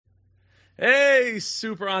Hey,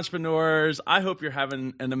 super entrepreneurs. I hope you're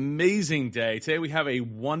having an amazing day. Today, we have a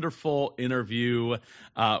wonderful interview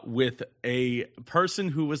with a person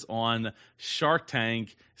who was on Shark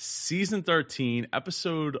Tank season 13,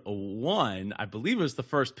 episode 1. I believe it was the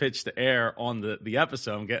first pitch to air on the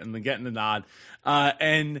episode. I'm getting the nod.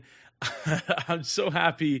 And I'm so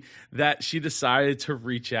happy that she decided to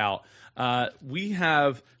reach out. We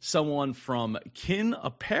have someone from Kane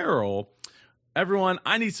Apparel. Everyone,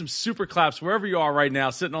 I need some super claps wherever you are right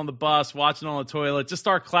now, sitting on the bus, watching on the toilet. Just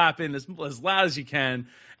start clapping as loud as you can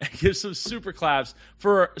and give some super claps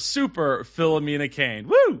for super Philomina Kane.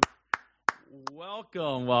 Woo!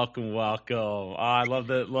 Welcome, welcome, welcome. Oh, I love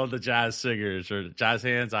the jazz singers or jazz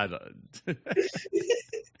hands. I don't.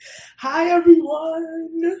 Hi,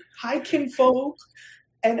 everyone. Hi, kinfolk,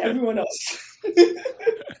 and everyone else.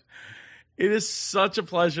 It is such a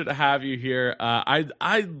pleasure to have you here.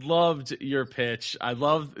 I loved your pitch. I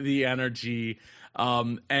loved the energy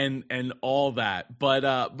and all that.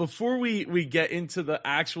 But before we get into the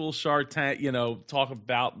actual Shark Tank, talk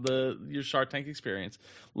about your Shark Tank experience.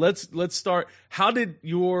 Let's start. How did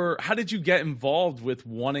you get involved with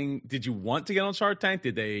wanting? Did you want to get on Shark Tank?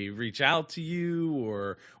 Did they reach out to you,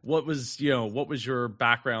 or what was your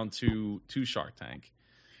background to Shark Tank?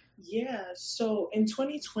 Yeah, so in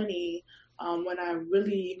 2020, when I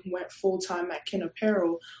really went full-time at Kane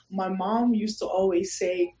Apparel, my mom used to always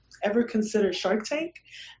say, ever consider Shark Tank?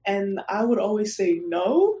 And I would always say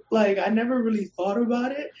no. Like, I never really thought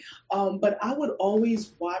about it. But I would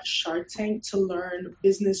always watch Shark Tank to learn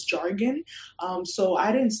business jargon. So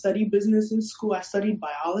I didn't study business in school. I studied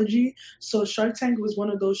biology. So Shark Tank was one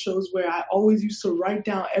of those shows where I always used to write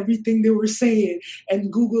down everything they were saying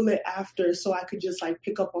and Google it after so I could just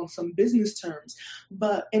pick up on some business terms.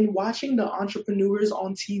 But in watching the entrepreneurs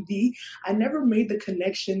on TV, I never made the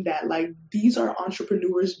connection that these are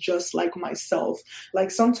entrepreneurs just like myself.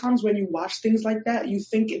 Sometimes when you watch things like that, you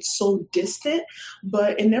think it's so distant,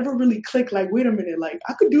 but it never really clicked. Wait a minute,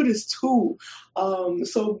 I could do this too.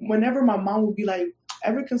 So whenever my mom would be like,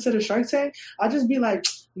 ever consider Shark Tank? I'd just be like,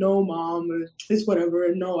 no, mom, it's whatever.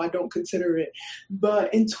 No, I don't consider it.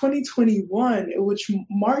 But in 2021, which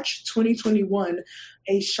March 2021,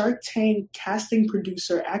 a Shark Tank casting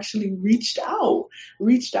producer actually reached out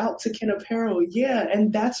to Kane Apparel. Yeah,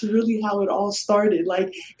 and that's really how it all started.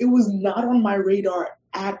 It was not on my radar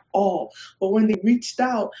at all. But when they reached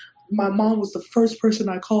out, my mom was the first person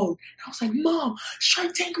I called. I was like, Mom,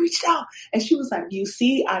 Shark Tank reached out. And she was like, you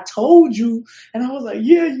see, I told you. And I was like,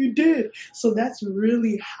 yeah, you did. So that's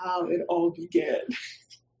really how it all began.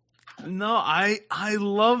 No, I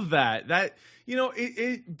love that. That,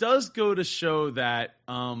 it does go to show that,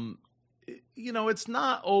 it's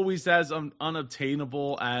not always as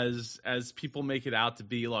unobtainable as people make it out to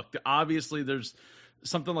be. Look, obviously there's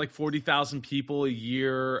something like 40,000 people a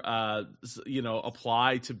year,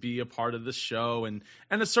 apply to be a part of the show, and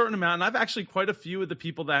a certain amount. And I've actually quite a few of the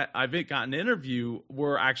people that I've gotten an interview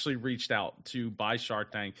were actually reached out to by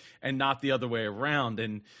Shark Tank, and not the other way around.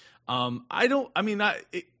 And I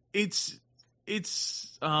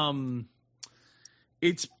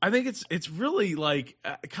think it's really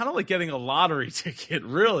kind of like getting a lottery ticket.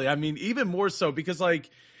 Really, I mean, even more so because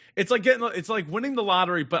it's like winning the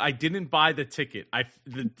lottery, but I didn't buy the ticket.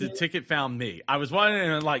 The ticket found me. I was watching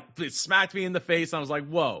and it smacked me in the face. And I was like,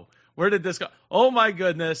 whoa, where did this go? Oh my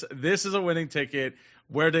goodness, this is a winning ticket.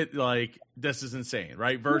 Where did this is insane,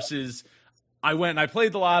 right? Versus I went and I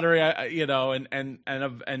played the lottery, and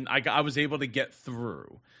I was able to get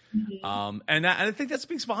through. Mm-hmm. And I think that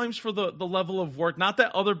speaks volumes for the level of work. Not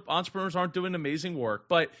that other entrepreneurs aren't doing amazing work,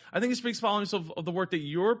 but I think it speaks volumes of the work that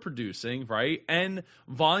you're producing, right? And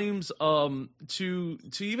volumes to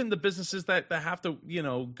even the businesses that have to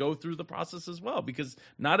go through the process as well, because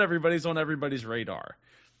not everybody's on everybody's radar.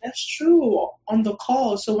 That's true. On the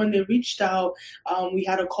call, so when they reached out, we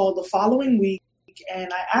had a call the following week.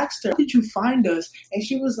 And I asked her, how did you find us? And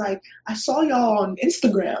she was like, I saw y'all on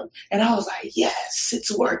Instagram. And I was like, yes,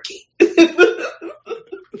 it's working. You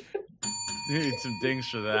need some dings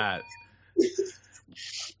for that.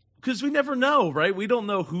 Because we never know, right? We don't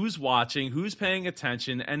know who's watching, who's paying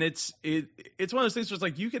attention. And it's one of those things where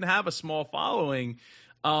it's you can have a small following,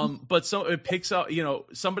 but so it picks up,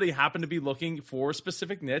 somebody happened to be looking for a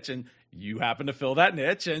specific niche and you happen to fill that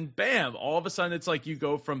niche, and bam, all of a sudden it's you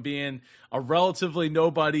go from being a relatively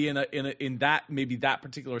nobody in that, maybe that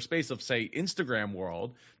particular space of, say, Instagram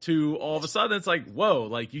world, to all of a sudden it's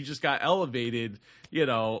whoa, you just got elevated,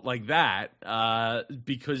 like that,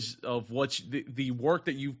 because of the work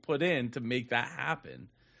that you've put in to make that happen.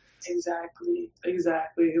 Exactly.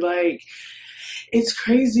 It's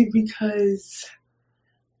crazy because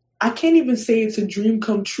I can't even say it's a dream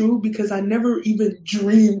come true because I never even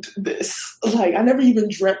dreamed this. Like, I never even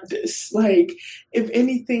dreamt this. Like, if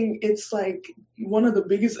anything, it's like one of the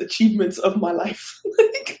biggest achievements of my life.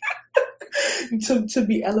 Like, to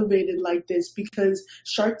be elevated like this, because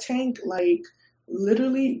Shark Tank, like,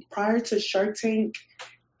 literally prior to Shark Tank,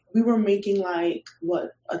 we were making like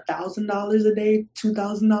what, $1,000 a day,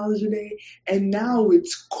 $2,000 a day, and now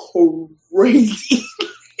it's crazy.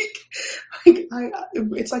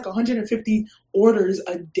 It's like 150 orders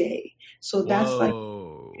a day. So that's like,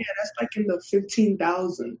 Whoa. yeah, that's like in the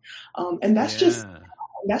 15,000. And that's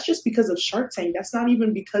just because of Shark Tank. That's not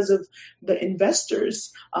even because of the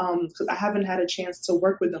investors. Because I haven't had a chance to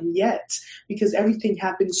work with them yet because everything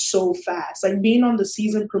happens so fast. Like being on the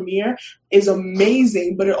season premiere is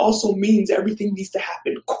amazing, but it also means everything needs to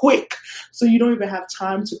happen quick. So you don't even have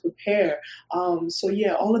time to prepare. So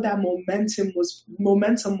yeah, all of that momentum was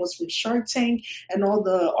from Shark Tank, and all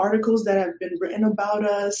the articles that have been written about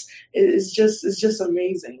us is just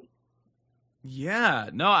amazing. Yeah,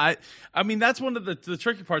 no, I mean that's one of the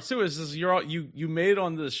tricky parts too. Is you made it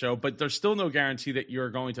on the show, but there's still no guarantee that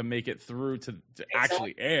you're going to make it through to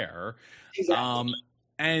actually air. Exactly.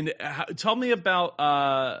 And tell me about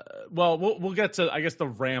well, we'll get to, I guess, the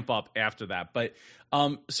ramp up after that. But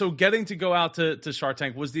so getting to go out to Shark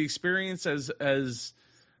Tank, was the experience as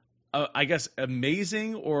I guess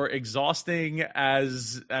amazing or exhausting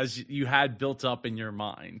as you had built up in your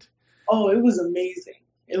mind? Oh, it was amazing.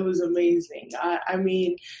 It was amazing. I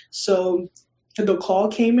mean, so the call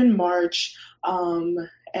came in March, and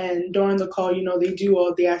during the call,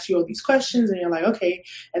 they ask you all these questions, and you're like, okay.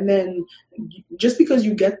 And then just because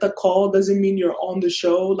you get the call doesn't mean you're on the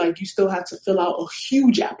show. Like, you still have to fill out a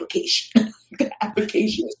huge application. The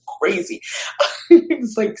application is crazy.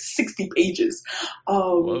 It's like 60 pages.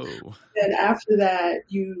 Whoa. Then after that,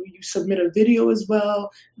 you submit a video as well.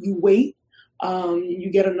 You wait.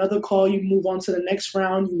 You get another call, you move on to the next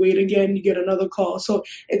round, you wait again, you get another call. So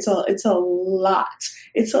it's a lot.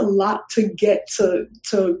 It's a lot to get to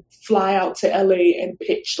fly out to LA and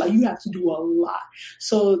pitch. Like, you have to do a lot.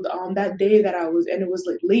 So that day that and it was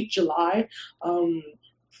like late July,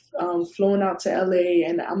 flown out to LA,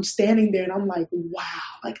 and I'm standing there and I'm like, wow,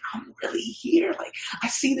 like, I'm really here. Like, I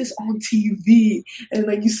see this on TV, and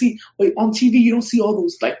like, on TV, you don't see all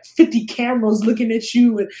those like 50 cameras looking at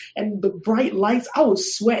you and the bright lights. I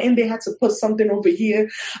was sweating. They had to put something over here.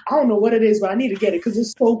 I don't know what it is, but I need to get it because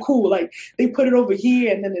it's so cool. Like, they put it over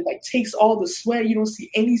here and then it like takes all the sweat. You don't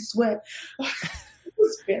see any sweat. It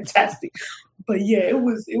was fantastic. But yeah, it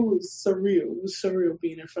was surreal. It was surreal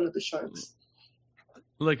being in front of the Sharks.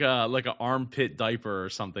 Like a armpit diaper or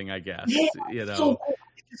something, I guess. Yeah, so cool.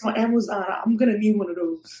 It's on Amazon. I'm gonna need one of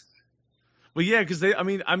those. Well, yeah, because I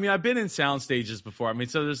mean, I've been in sound stages before. I mean,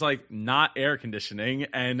 so there's like not air conditioning,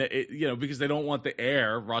 and because they don't want the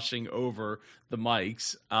air rushing over the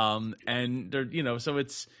mics, and they're so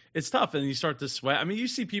it's tough, and you start to sweat. I mean, you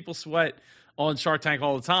see people sweat on Shark Tank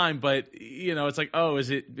all the time, but it's like, oh,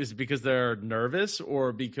 is it because they're nervous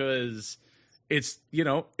or because it's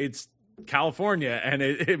California and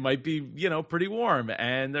it might be pretty warm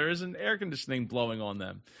and there isn't air conditioning blowing on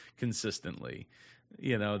them consistently,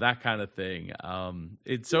 that kind of thing.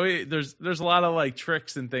 There's a lot of like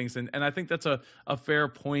tricks and things, and I think that's a fair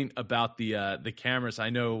point about the cameras.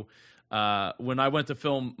 I know when I went to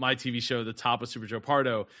film my TV show, The Top of Super Joe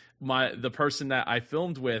Pardo, the person that I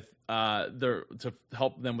filmed with to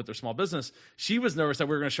help them with their small business, she was nervous that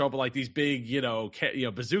we were going to show up with like these big,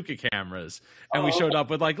 bazooka cameras, and we showed up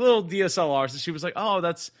with like little DSLRs, and she was like, "Oh,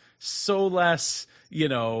 that's so less,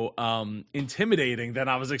 intimidating than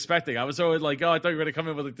I was expecting." I was always like, "Oh, I thought you were going to come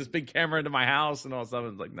in with like this big camera into my house and all stuff." I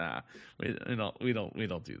was like, "Nah, we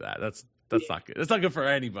don't do that. That's not good. It's not good for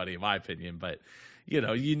anybody, in my opinion." But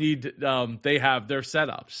you need they have their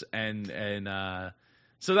setups and.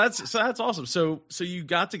 So that's awesome. So you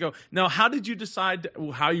got to go. Now, how did you decide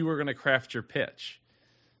how you were going to craft your pitch?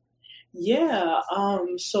 Yeah.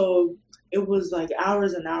 So it was like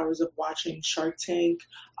hours and hours of watching Shark Tank.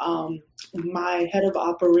 My head of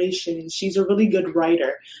operations, she's a really good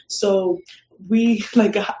writer. So I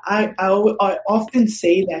often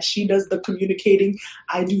say that she does the communicating,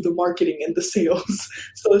 I do the marketing and the sales.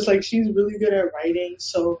 So it's like she's really good at writing.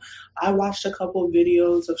 So I watched a couple of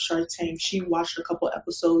videos of Shark Tank. She watched a couple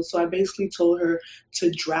episodes. So I basically told her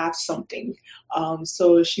to draft something.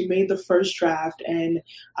 So she made the first draft, and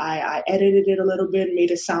I edited it a little bit,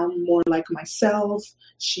 made it sound more like myself.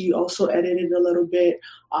 She also edited a little bit.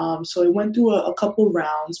 So it went through a couple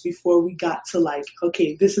rounds before we got to like,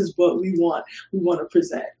 okay, this is what we want to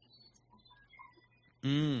present.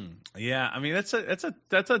 Yeah, I mean it's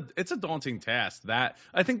a daunting task. That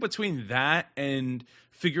I think between that and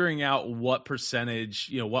figuring out what percentage,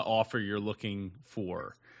 what offer you're looking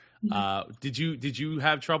for. Did you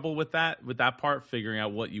have trouble with that part, figuring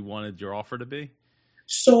out what you wanted your offer to be?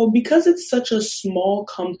 So because it's such a small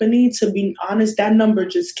company, to be honest, that number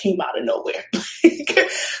just came out of nowhere.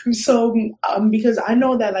 So because I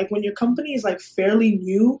know that like when your company is like fairly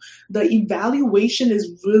new, the evaluation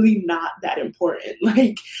is really not that important.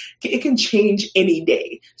 Like it can change any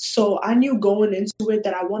day. So I knew going into it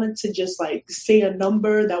that I wanted to just like say a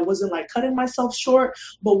number that wasn't like cutting myself short,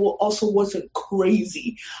 but also wasn't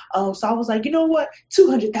crazy. So I was like, you know what,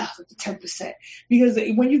 200,000 to 10%, because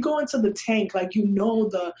when you go into the tank, like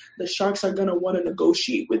the sharks are gonna want to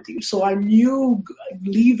negotiate with you. So I knew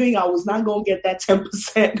leaving, I was not gonna get that 10%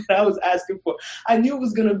 that I was asking for. I knew it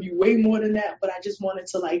was gonna be way more than that, but I just wanted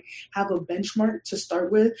to like have a benchmark to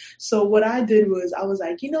start with. So what I did was I was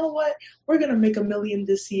like, you know what, we're gonna make $1 million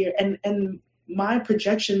this year, and my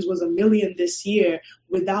projections was $1 million this year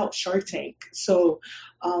without Shark Tank. So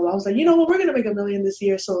I was like, you know what, we're gonna make $1 million this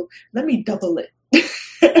year, so let me double it.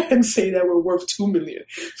 And say that we're worth 2 million.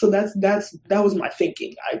 So that was my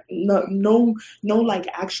thinking. No like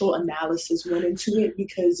actual analysis went into it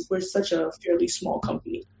because we're such a fairly small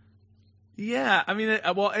company. Yeah, I mean,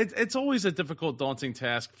 it's always a difficult, daunting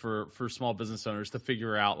task for small business owners to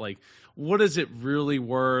figure out like what is it really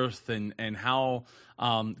worth, and how.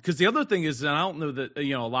 Because the other thing is, and I don't know that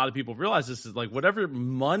a lot of people realize this, is like whatever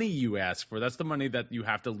money you ask for, that's the money that you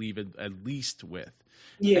have to leave at least with.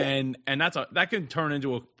 Yeah. And that can turn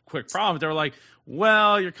into a quick problem. They're like,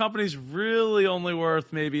 well, your company's really only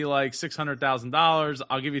worth maybe like $600,000.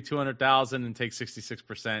 I'll give you 200,000 and take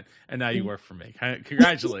 66%, and now you work for me.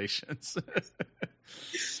 Congratulations.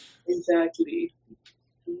 Exactly.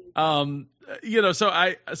 Okay.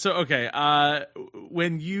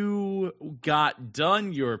 When you got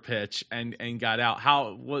done your pitch and got out,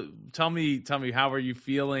 tell me, how were you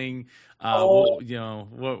feeling? What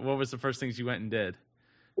was the first things you went and did?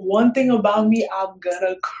 One thing about me, I'm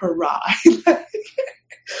gonna cry.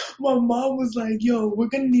 My mom was like, yo, we're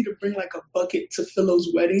gonna need to bring like a bucket to Philo's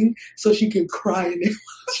wedding so she can cry in it.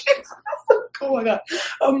 Oh my God.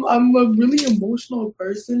 I'm a really emotional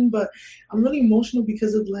person, but I'm really emotional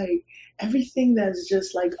because of like everything that's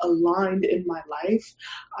just like aligned in my life.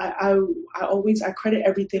 I credit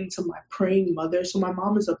everything to my praying mother. So my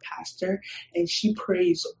mom is a pastor and she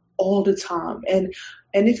prays all the time.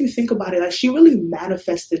 And if you think about it, like she really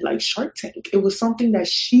manifested like Shark Tank. It was something that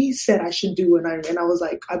she said I should do, and I was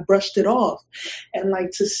like, I brushed it off. And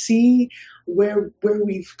like to see where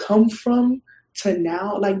we've come from to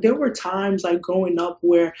now, like there were times like growing up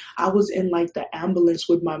where I was in like the ambulance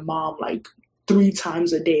with my mom like 3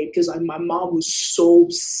 times a day because like my mom was so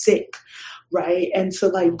sick. Right. And to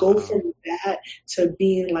like go from that to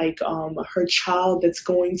being like her child that's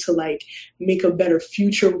going to like make a better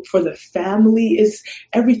future for the family, is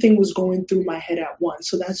everything was going through my head at once.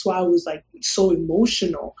 So that's why I was like so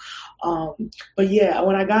emotional. But yeah,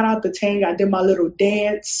 when I got out the tank, I did my little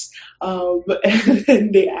dance.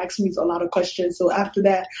 And they asked me a lot of questions. So after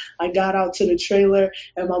that, I got out to the trailer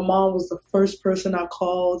and my mom was the first person I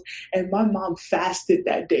called. And my mom fasted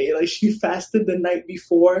that day. Like she fasted the night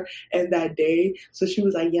before and that day. So she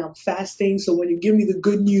was like, yeah, I'm fasting. So when you give me the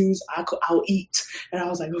good news, I'll eat. And I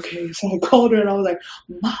was like, okay. So I called her and I was like,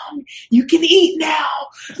 Mom, you can eat now.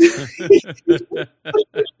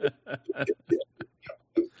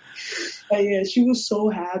 And yeah, she was so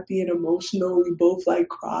happy and emotional. We both like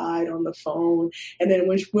cried on the phone. And then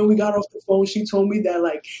when we got off the phone, she told me that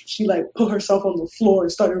like she like put herself on the floor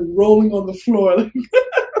and started rolling on the floor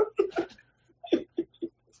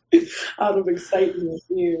out of excitement.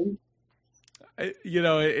 Yeah.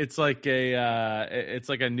 It's like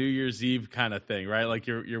a New Year's Eve kind of thing, right? Like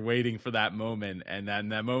you're waiting for that moment, and then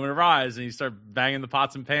that moment arrives, and you start banging the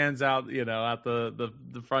pots and pans out, out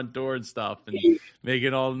the front door and stuff, and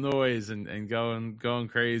making all the noise and going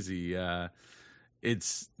crazy.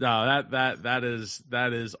 It's no that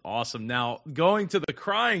is awesome. Now going to the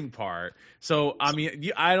crying part. So I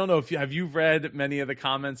mean, I don't know if have you read many of the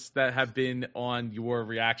comments that have been on your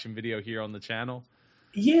reaction video here on the channel?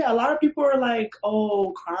 Yeah, a lot of people are like,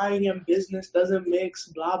 oh, crying and business doesn't mix,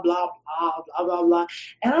 blah, blah, blah, blah, blah, blah.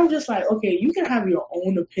 And I'm just like, okay, you can have your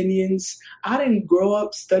own opinions. I didn't grow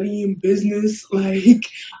up studying business. Like,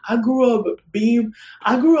 I grew up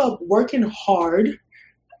working hard,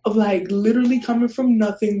 of like literally coming from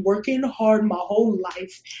nothing, working hard my whole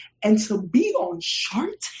life, and to be on Shark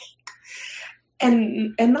Tank.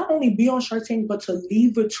 and not only be on Shark Tank, but to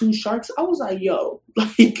leave with two sharks. I was like, yo,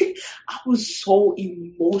 like I was so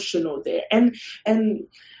emotional there. And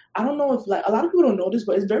I don't know if like a lot of people don't know this,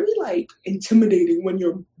 but it's very like intimidating when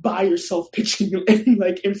you're by yourself pitching in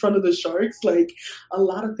like in front of the sharks. Like a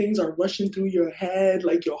lot of things are rushing through your head,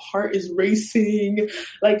 like your heart is racing.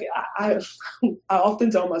 Like I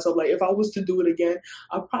often tell myself, like if I was to do it again,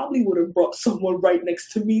 I probably would have brought someone right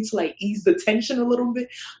next to me to like ease the tension a little bit.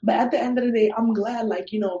 But at the end of the day, I'm glad,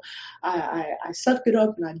 like, you know, I sucked it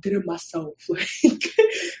up and I did it myself. Like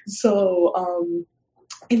so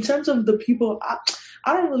in terms of the people,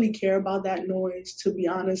 I don't really care about that noise, to be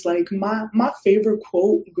honest. Like my favorite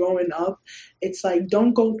quote growing up, it's like,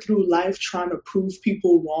 don't go through life trying to prove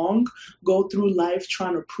people wrong. Go through life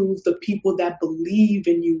trying to prove the people that believe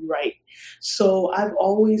in you right. So I've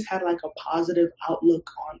always had like a positive outlook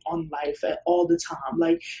on life at all the time.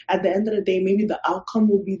 Like at the end of the day, maybe the outcome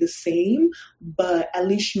will be the same, but at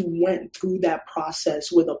least you went through that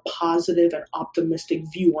process with a positive and optimistic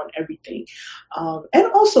view on everything.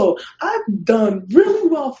 And also, I've done really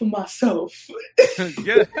well for myself.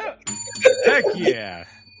 Yeah. Heck yeah.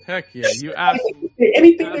 Heck yeah. You absolutely,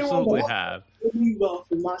 Anything absolutely they want, have. really well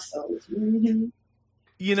for myself. Mm-hmm.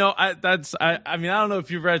 You know, I mean, I don't know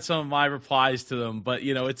if you've read some of my replies to them, but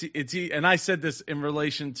you know, it's, and I said this in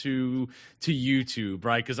relation to YouTube,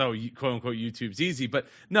 right? Because quote unquote YouTube's easy, but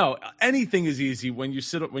no, anything is easy when you're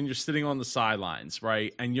sitting on the sidelines,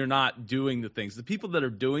 right? And you're not doing the things. The people that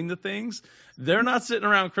are doing the things, they're not sitting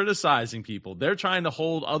around criticizing people. They're trying to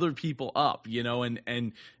hold other people up, you know,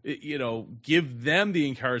 and you know, give them the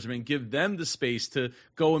encouragement, give them the space to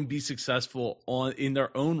go and be successful in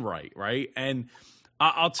their own right, right? And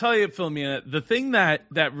I'll tell you, Philomina, the thing that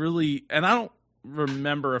really, and I don't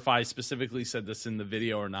remember if I specifically said this in the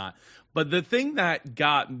video or not, but the thing that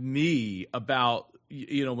got me about,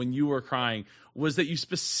 you know, when you were crying was that you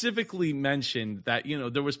specifically mentioned that, you know,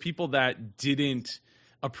 there was people that didn't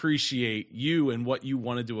appreciate you and what you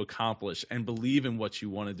wanted to accomplish and believe in what you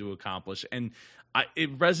wanted to accomplish. And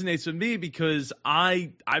it resonates with me because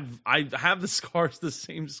I have the scars, the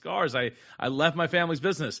same scars. I left my family's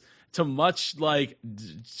business to much like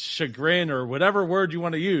chagrin or whatever word you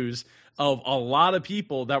want to use of a lot of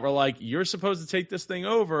people that were like, you're supposed to take this thing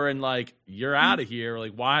over and like, you're out of here.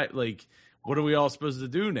 Like, why? Like, what are we all supposed to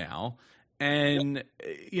do now? And,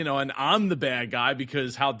 you know, and I'm the bad guy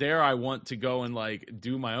because how dare I want to go and like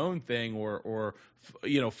do my own thing or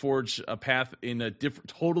you know, forge a path in a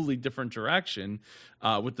totally different direction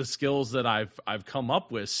with the skills that I've come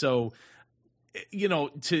up with. So, you know,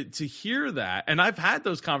 to hear that, and I've had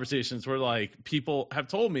those conversations where like people have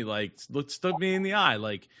told me, like, look me in the eye,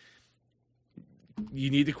 like,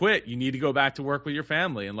 you need to quit, you need to go back to work with your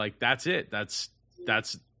family, and like that's it, that's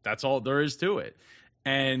all there is to it.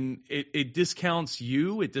 And it discounts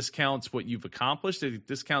you, it discounts what you've accomplished, it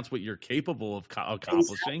discounts what you're capable of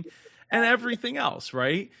accomplishing, and everything else,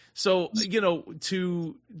 right? So, you know,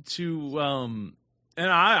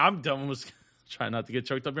 and I'm almost trying not to get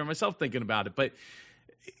choked up here myself thinking about it, but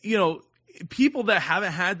you know, people that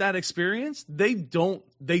haven't had that experience, they don't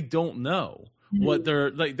know what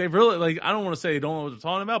they're like. They really, like, I don't want to say they don't know what they're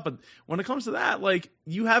talking about, but when it comes to that, like,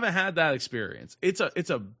 you haven't had that experience. It's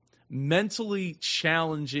a mentally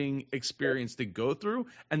challenging experience to go through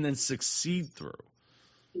and then succeed through.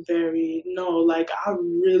 Like I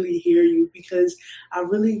really hear you because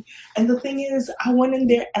and the thing is, I went in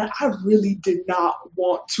there and I really did not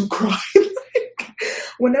want to cry.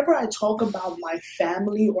 Whenever I talk about my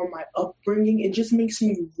family or my upbringing, it just makes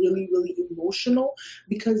me really, really emotional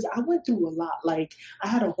because I went through a lot. Like I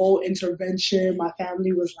had a whole intervention. My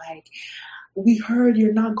family was like, we heard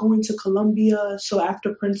you're not going to Columbia. So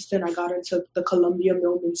after Princeton, I got into the Columbia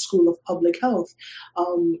Millman School of Public Health.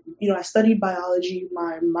 You know, I studied biology.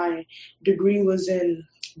 My degree was in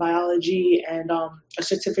biology and a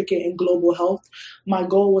certificate in global health. My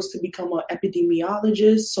goal was to become an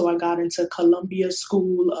epidemiologist. So I got into Columbia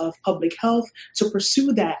School of Public Health to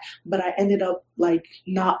pursue that. But I ended up like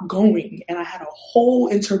not going. And I had a whole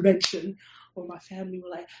intervention where my family were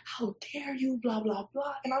like, how dare you, blah, blah,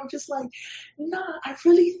 blah. And I'm just like, nah, I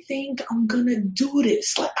really think I'm gonna do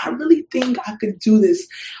this. Like, I really think I could do this.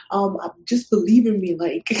 Just believe in me,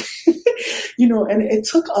 like, you know, and it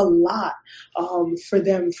took a lot for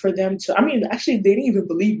them to, I mean, actually, they didn't even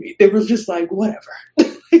believe me. They were just like, whatever.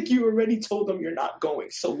 Like, you already told them you're not going,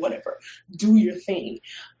 so whatever, do your thing.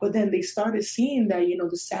 But then they started seeing that, you know,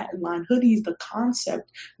 the satin line hoodies, the concept,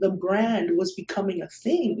 the brand was becoming a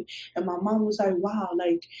thing. And my mom was like, wow,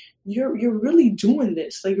 like, you're really doing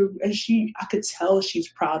this. Like, and I could tell she's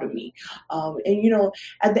proud of me. And, you know,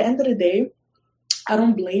 at the end of the day, I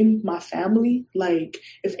don't blame my family. Like,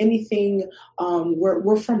 if anything,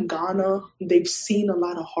 we're from Ghana. They've seen a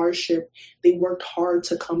lot of hardship. They worked hard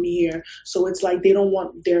to come here, so it's like they don't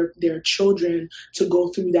want their children to go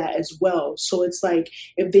through that as well. So it's like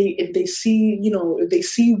if they see, if they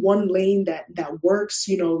see one lane that works,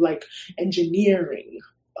 like engineering,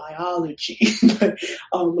 biology,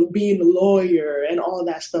 being a lawyer and all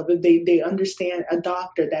that stuff. If they understand a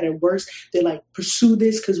doctor that it works, they like pursue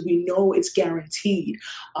this because we know it's guaranteed.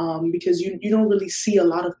 Because you don't really see a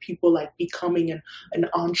lot of people like becoming an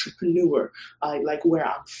entrepreneur, like where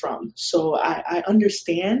I'm from. So I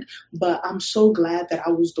understand, but I'm so glad that I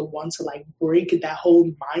was the one to like break that whole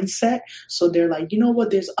mindset. So they're like, you know what,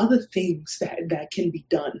 there's other things that can be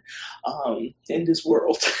done in this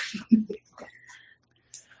world.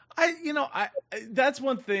 That's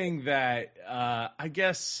one thing that I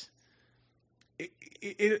guess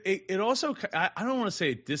it also, I don't want to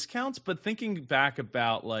say it discounts, but thinking back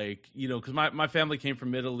about like, because my family came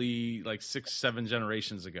from Italy like 6-7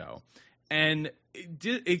 generations ago, and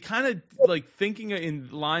it kind of like thinking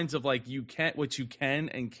in lines of like what you can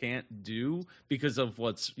and can't do because of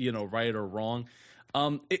what's right or wrong.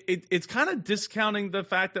 It's kind of discounting the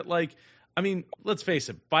fact that, like, I mean, let's face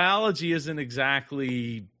it, biology isn't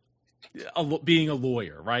exactly being a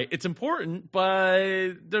lawyer, right? It's important,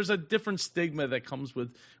 but there's a different stigma that comes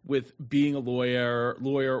with being a lawyer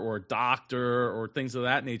or a doctor or things of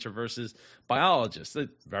that nature versus biologists.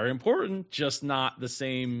 It's very important, just not the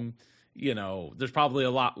same. There's probably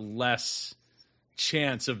a lot less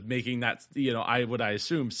chance of making that, I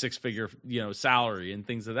assume 6-figure, salary and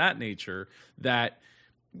things of that nature that,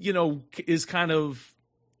 is kind of,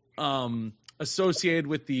 associated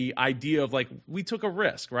with the idea of like, we took a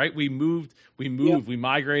risk, right? We moved, Yep. we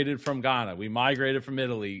migrated from Ghana, we migrated from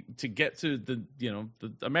Italy to get to the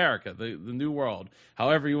America, the new world,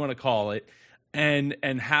 however you want to call it, and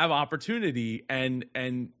have opportunity. And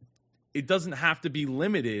it doesn't have to be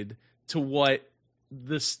limited to what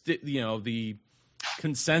the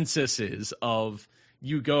consensus is of,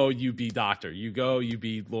 you go, you be doctor, you go, you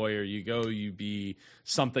be lawyer, you go, you be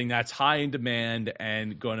something that's high in demand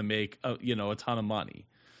and going to make a ton of money.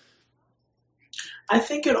 I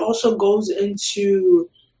think it also goes into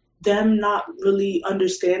them not really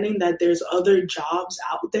understanding that there's other jobs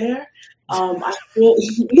out there. I feel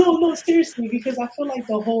no, seriously, because I feel like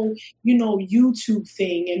the whole, YouTube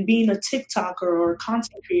thing and being a TikToker or a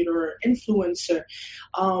content creator or influencer,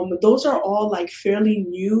 those are all like fairly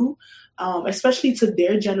new, especially to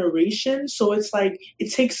their generation. So it's like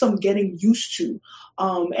it takes some getting used to.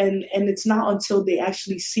 And it's not until they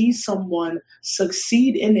actually see someone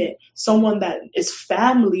succeed in it, someone that is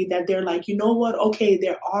family, that they're like, you know what? Okay,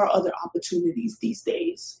 there are other opportunities these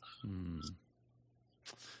days.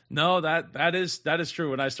 No, that is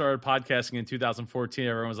true. When I started podcasting in 2014,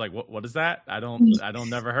 everyone was like, "What is that?"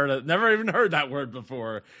 Never even heard that word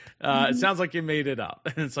before. It sounds like you made it up.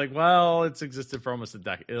 And it's like, well, it's existed for almost a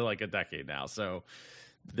decade now. So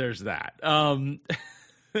there's that.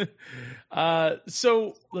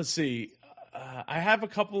 So let's see.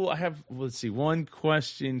 Let's see, one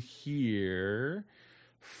question here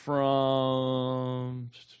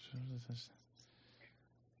from.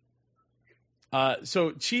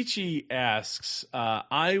 So Chi-Chi asks,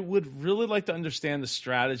 I would really like to understand the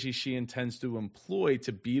strategy she intends to employ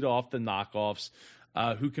to beat off the knockoffs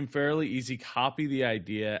who can fairly easy copy the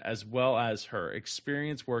idea, as well as her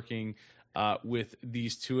experience working with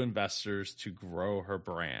these two investors to grow her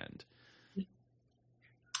brand.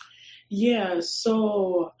 Yeah,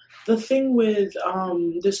 so the thing with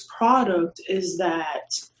this product is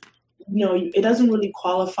that, it doesn't really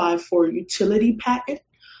qualify for utility patent.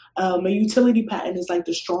 A utility patent is like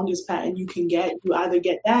the strongest patent you can get. You either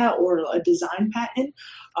get that or a design patent.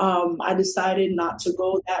 I decided not to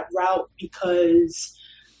go that route because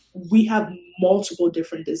we have multiple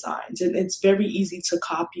different designs, and it's very easy to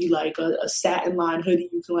copy like a satin line hoodie.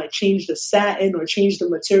 You can like change the satin or change the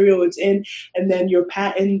material it's in, and then your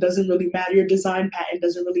patent doesn't really matter. Your design patent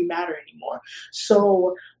doesn't really matter anymore.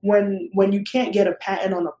 So when you can't get a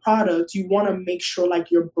patent on a product, you want to make sure like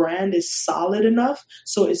your brand is solid enough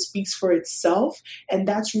so it speaks for itself. And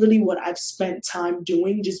that's really what I've spent time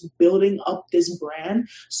doing, just building up this brand.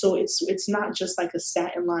 So it's not just like a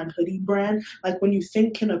satin line hoodie brand. Like when you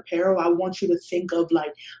think Kane Apparel, I want you to think of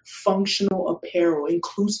like functional apparel,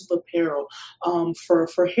 inclusive apparel,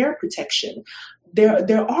 for hair protection.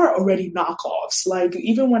 There are already knockoffs. Like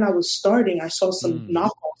even when I was starting, I saw some knockoffs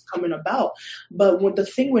coming about. But the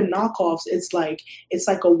thing with knockoffs, it's like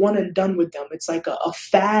a one and done with them. It's like a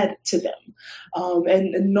fad to them.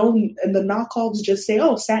 And the knockoffs just say,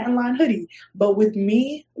 oh, satin line hoodie. But with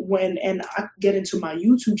me, and I get into my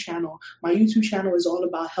YouTube channel is all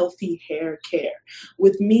about healthy hair care.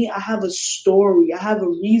 With me, I have a story. I have a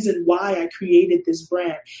reason why I created this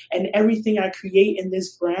brand. And everything I create in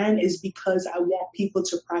this brand is because I want people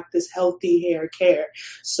to practice healthy hair care.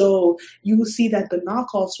 So you will see that the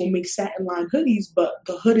knockoffs will make satin line hoodies, but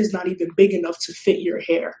the hood is not even big enough to fit your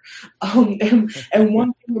hair. And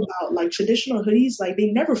one thing about like traditional hoodies, like they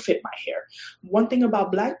never fit my hair. One thing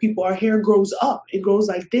about Black people, our hair grows up. It grows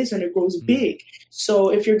like this and it grows big. So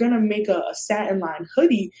if you're going to make a satin line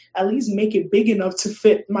hoodie, at least make it big enough to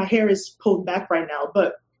fit. My hair is pulled back right now,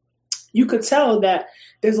 but you could tell that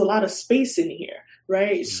there's a lot of space in here.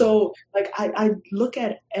 Right. So like I look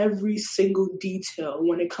at every single detail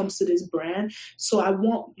when it comes to this brand. So I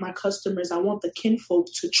want my customers, I want the kinfolk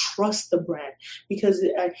to trust the brand because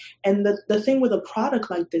and the thing with a product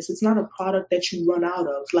like this, it's not a product that you run out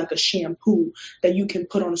of like a shampoo that you can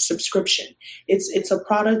put on a subscription. It's a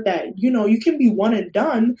product that, you can be one and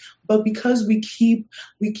done, but because we keep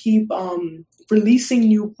releasing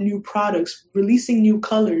new products, releasing new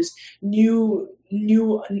colors, new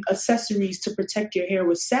accessories to protect your hair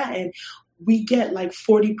with satin, we get like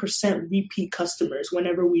 40% repeat customers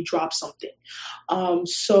whenever we drop something.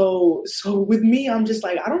 So with me, I'm just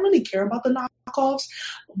like, I don't really care about the knockoffs.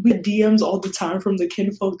 We get DMs all the time from the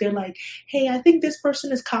kinfolk. They're like, hey, I think this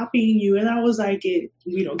person is copying you. And I was like, we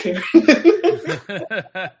don't care.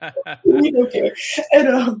 We don't care.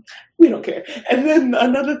 And we don't care. And then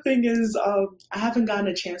another thing is I haven't gotten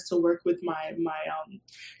a chance to work with my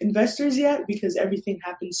investors yet because everything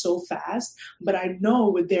happens so fast. But I know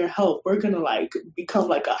with their help, we're going to like become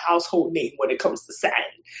like a household name when it comes to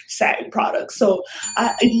satin products. So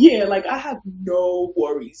I have no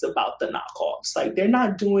worries about the knockoffs. Like they're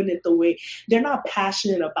not doing it they're not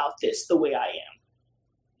passionate about this the way I am.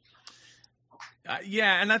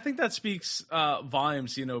 Yeah, and I think that speaks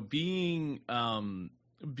volumes.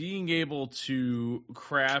 Being able to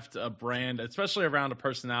craft a brand, especially around a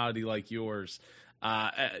personality like yours,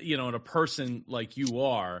 and a person like you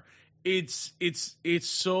are, it's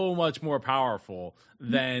so much more powerful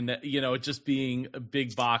than just being a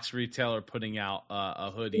big box retailer putting out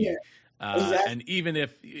a hoodie. Yeah. Exactly. And even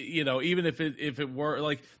if it were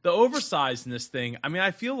like the oversizedness thing, I mean,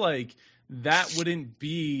 I feel like that wouldn't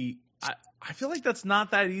be. I feel like that's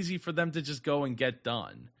not that easy for them to just go and get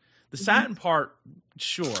done. The satin part,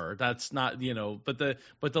 sure, that's not, but the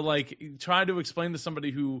like trying to explain to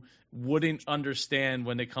somebody who wouldn't understand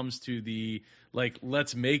when it comes to the like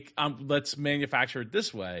let's manufacture it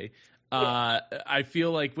this way. I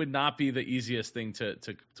feel like would not be the easiest thing to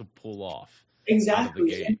pull off.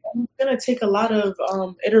 Exactly. And it's going to take a lot of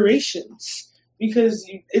iterations because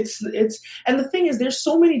it's and the thing is there's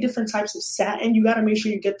so many different types of satin. You got to make sure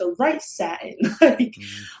you get the right satin.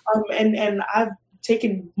 And I've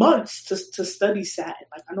taken months to study satin.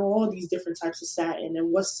 Like I know all these different types of satin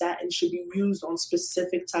and what satin should be used on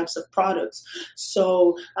specific types of products.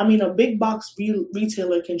 So, I mean, a big box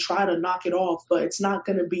retailer can try to knock it off, but it's not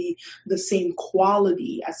going to be the same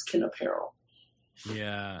quality as Kane Apparel.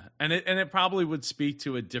 Yeah, and it probably would speak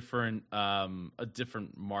to a different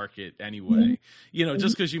market anyway.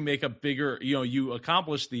 Just because you make a bigger, you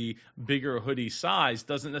accomplish the bigger hoodie size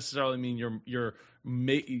doesn't necessarily mean you're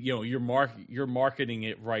marketing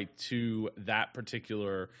it right to that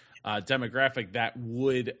particular demographic that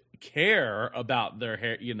would care about their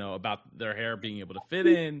hair, about their hair being able to fit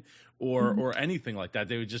in or anything like that.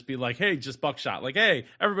 They would just be like, hey, just buckshot. Like, hey,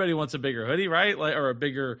 everybody wants a bigger hoodie, right? Like, or a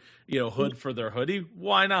bigger, hood for their hoodie.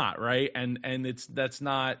 Why not, right? And that's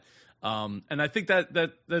not. And I think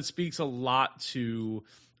that speaks a lot to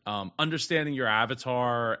understanding your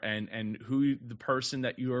avatar and who the person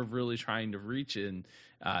that you are really trying to reach in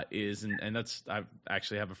is. And that's, I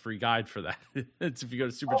actually have a free guide for that. It's if you go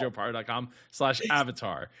to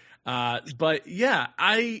superjoeparra.com/avatar. But yeah,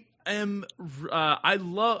 I love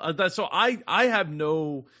that. So I have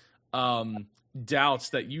no doubts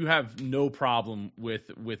that you have no problem with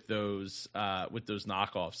those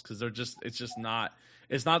knockoffs because it's not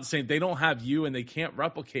the same. They don't have you and they can't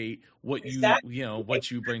replicate what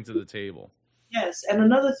what you bring to the table. Yes, and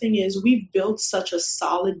another thing is we've built such a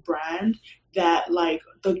solid brand that like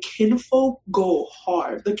the kinfolk go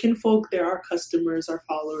hard. The kinfolk, they're our customers, our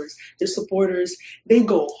followers, their supporters, they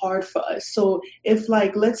go hard for us. So if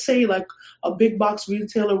like, let's say like a big box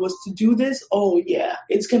retailer was to do this, oh yeah,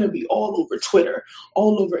 it's going to be all over Twitter,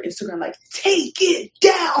 all over Instagram, like take it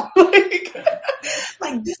down.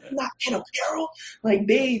 like, this is not Ken Apparel. Like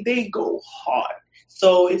they go hard.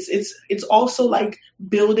 So it's also like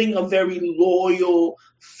building a very loyal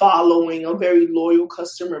following, a very loyal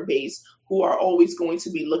customer base who are always going to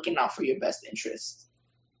be looking out for your best interests.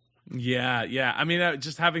 Yeah, yeah. I mean,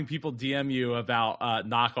 just having people DM you about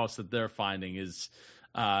knockoffs that they're finding is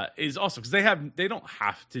awesome, because they don't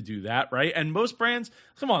have to do that, right? And most brands,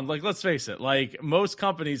 come on, like, let's face it, like, most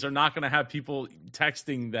companies are not going to have people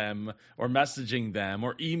texting them or messaging them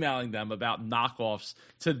or emailing them about knockoffs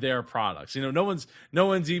to their products. You know, no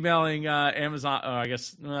one's emailing Amazon. I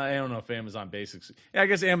guess I don't know if Amazon Basics. Yeah, I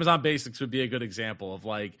guess Amazon Basics would be a good example of,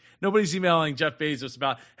 like, nobody's emailing Jeff Bezos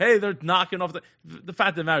about, hey, they're knocking off the fact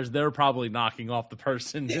of the matter is they're probably knocking off the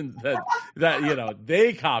person that you know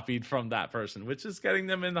they copied from that person, which is getting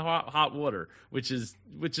them in the hot water, which is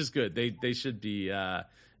good. They should be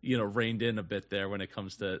reined in a bit there when it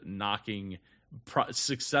comes to knocking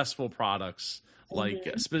successful products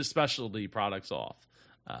like specialty products off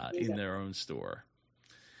in their own store.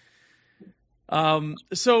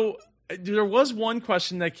 So there was one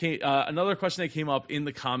question that came, another question that came up in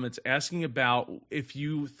the comments asking about if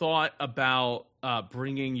you thought about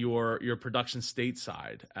bringing your production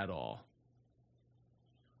stateside at all.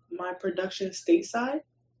 My production stateside?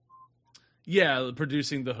 Yeah,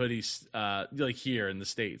 producing the hoodies like here in the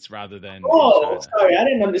States rather than. Oh, sorry, I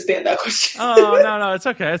didn't understand that question. Oh, no, it's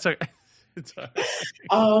okay. It's okay. It's all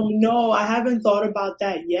right. No, I haven't thought about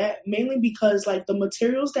that yet. Mainly because like the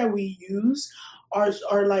materials that we use are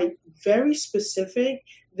like very specific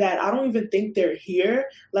that I don't even think they're here.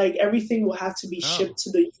 Like everything will have to be shipped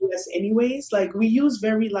to the US anyways. Like we use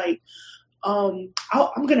very like I'm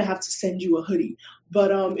gonna have to send you a hoodie.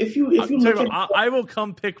 But if you look at, I will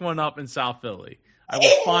come pick one up in South Philly. I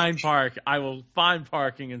will find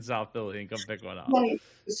parking in South Philly and come pick one up. Like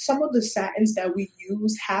some of the satins that we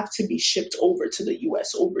use have to be shipped over to the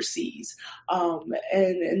US overseas,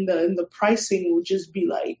 and the pricing will just be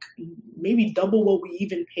like maybe double what we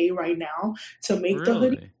even pay right now to make the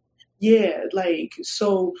hoodie. Yeah, like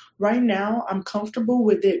so right now I'm comfortable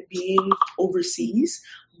with it being overseas.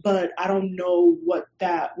 But I don't know what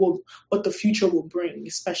the future will bring,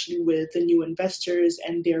 especially with the new investors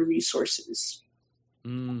and their resources.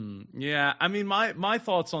 Yeah, I mean, my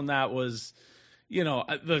thoughts on that was, you know,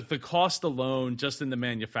 the cost alone, just in the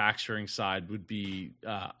manufacturing side, would be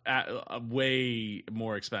way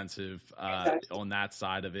more expensive on that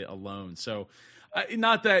side of it alone. So,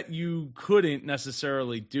 not that you couldn't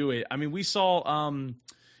necessarily do it. I mean, we saw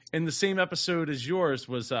in the same episode as yours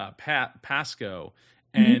was Pasco.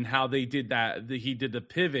 And how they did that, he did the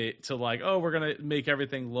pivot to like, oh, we're gonna make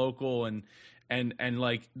everything local, and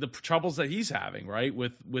like the troubles that he's having, right,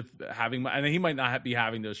 with having, and he might not be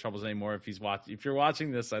having those troubles anymore if he's watching. If you're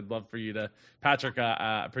watching this, I'd love for you to, Patrick,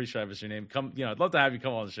 I'm pretty sure that was your name. Come, you know, I'd love to have you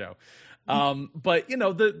come on the show. But you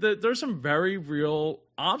know, there's some very real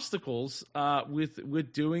obstacles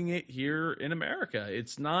with doing it here in America.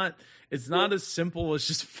 It's not as simple as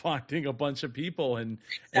just finding a bunch of people and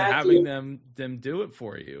having them do it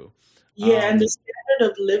for you. Yeah, and the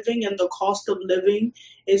standard of living and the cost of living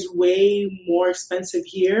is way more expensive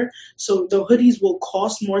here. So the hoodies will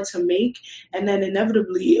cost more to make, and then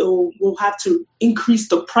inevitably we'll have to increase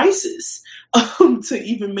the prices to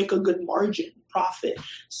even make a good margin profit.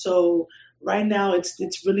 So right now it's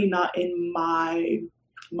really not in my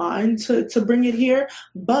mind to bring it here,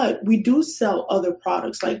 but we do sell other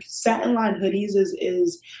products like satin line hoodies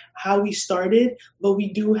is how we started, but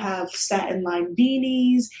we do have satin line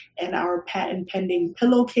beanies and our patent pending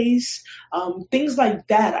pillowcase, things like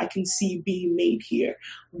that I can see being made here,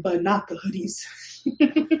 but not the hoodies.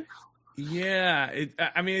 Yeah, it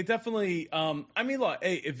definitely. I mean, look,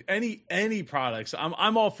 hey, if any products,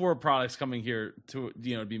 I'm all for products coming here to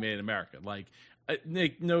be made in America. Like,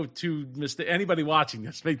 Nick, anybody watching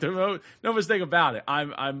this, make no mistake about it.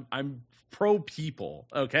 I'm pro people.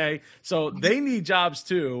 Okay, so they need jobs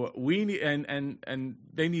too. We need and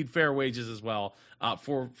they need fair wages as well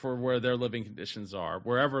for where their living conditions are,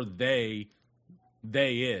 wherever they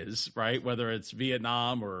is, right? Whether it's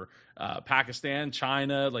Vietnam or Pakistan,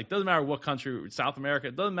 China, like doesn't matter what country, South America,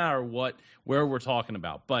 it doesn't matter where we're talking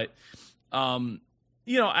about. But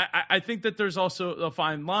I think that there's also a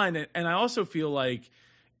fine line, and I also feel like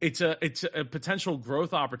it's a potential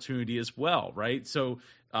growth opportunity as well, right? So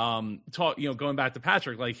going back to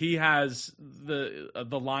Patrick, like he has the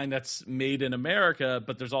line that's made in America,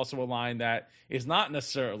 but there's also a line that is not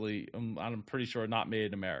necessarily, I'm pretty sure, not made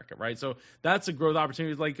in America, right? So that's a growth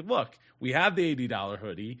opportunity. Like, look, we have the $80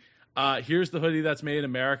 hoodie. Here's the hoodie that's made in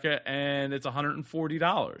America, and it's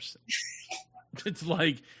 $140. It's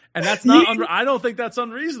like, And that's not, I don't think that's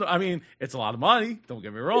unreasonable. I mean, it's a lot of money, don't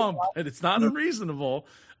get me wrong, but it's not unreasonable,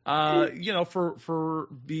 for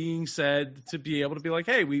being said to be able to be like,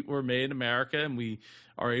 hey, we're made in America and we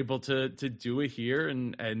are able to do it here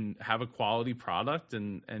and have a quality product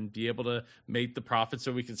and be able to make the profit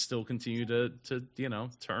so we can still continue to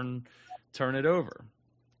turn it over.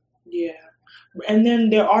 Yeah. And then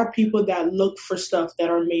there are people that look for stuff that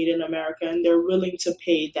are made in America and they're willing to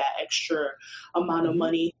pay that extra amount of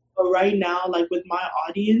money. But right now, like with my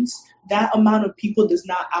audience, that amount of people does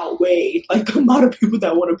not outweigh like the amount of people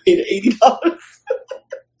that want to pay the $80.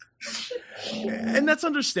 And that's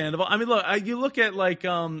understandable. I mean, look, you look at like,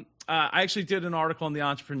 I actually did an article on the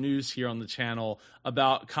Entrepreneurs here on the channel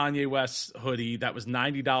about Kanye West's hoodie that was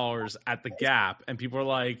 $90 at the Gap. And people are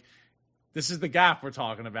like, this is the Gap we're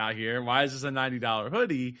talking about here. Why is this a $90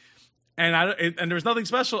 hoodie? And there's nothing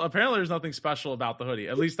special. Apparently there's nothing special about the hoodie.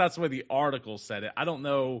 At least that's the way the article said it. I don't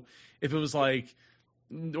know if it was like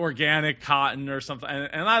organic cotton or something.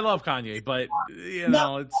 And I love Kanye, but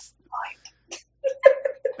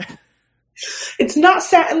it's not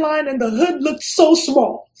satin line and the hood looks so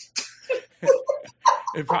small.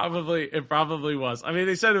 It probably was. I mean,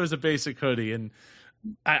 they said it was a basic hoodie, and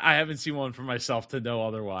I haven't seen one for myself to know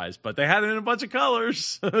otherwise, but they had it in a bunch of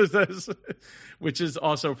colors, which is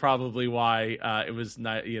also probably why it was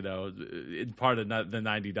not, in part of the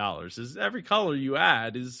 $90 is every color you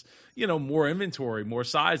add is, more inventory, more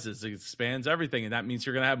sizes, it expands everything. And that means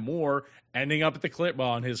you're going to have more ending up at the clip.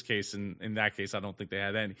 Well, in his case, in that case, I don't think they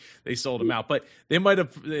had any, they sold them out, but they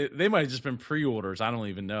might've just been pre-orders. I don't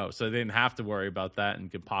even know. So they didn't have to worry about that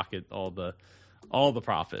and could pocket all the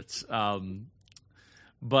profits.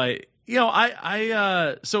 But I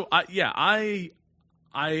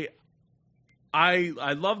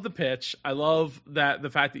love the pitch. I love that the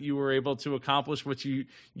fact that you were able to accomplish what you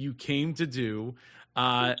came to do.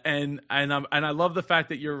 And I love the fact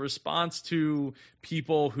that your response to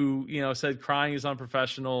people who, said crying is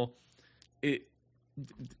unprofessional.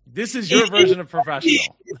 This is your version of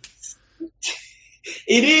professional.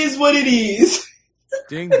 It is what it is.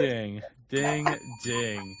 Ding, ding, ding,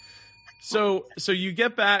 ding. So you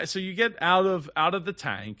get back. So you get out of the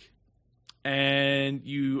tank, and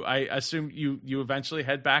I assume you eventually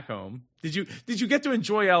head back home. Did you get to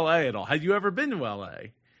enjoy LA at all? Had you ever been to LA?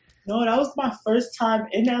 No, that was my first time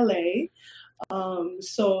in LA.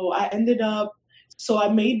 So I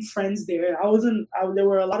made friends there. There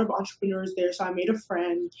were a lot of entrepreneurs there, so I made a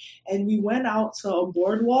friend, and we went out to a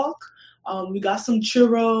boardwalk. We got some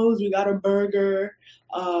churros, we got a burger.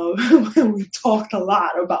 We talked a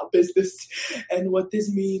lot about business and what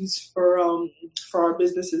this means for our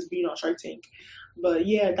businesses being on Shark Tank. But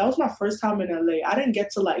yeah, that was my first time in LA. I didn't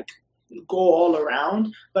get to like go all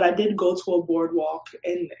around, but I did go to a boardwalk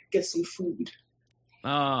and get some food.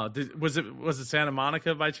 Oh, was it Santa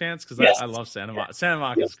Monica by chance? Because yes. I love Santa Monica. Santa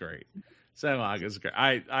Monica's great. Santa Monica's great.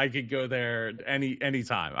 I could go there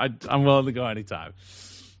anytime. I'm willing to go anytime.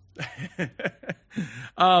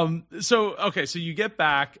 So you get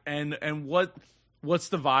back and what's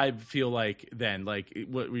the vibe feel like then? Like,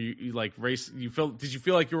 what were you like race? Did you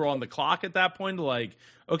feel like you were on the clock at that point? Like,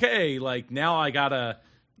 okay, like now I gotta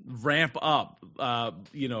ramp up,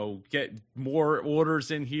 get more orders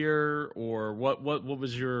in here, or what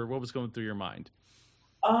was going through your mind?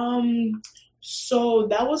 So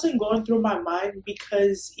that wasn't going through my mind,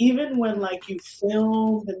 because even when like you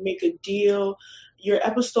film and make a deal, your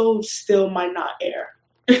episode still might not air.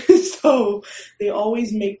 So they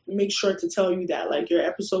always make sure to tell you that like your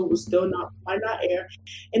episode might not air.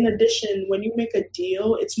 In addition, when you make a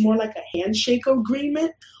deal, it's more like a handshake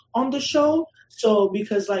agreement on the show. So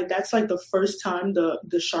because like that's like the first time the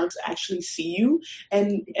sharks actually see you.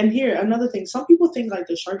 And here another thing, some people think like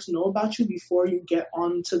the sharks know about you before you get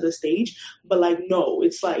onto the stage, but like no,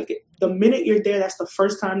 it's like the minute you're there, that's the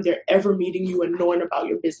first time they're ever meeting you and knowing about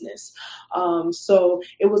your business. So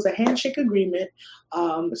it was a handshake agreement.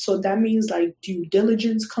 So that means like due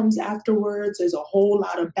diligence comes afterwards. There's a whole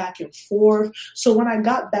lot of back and forth. So when I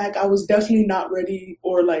got back, I was definitely not ready,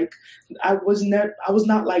 or like I was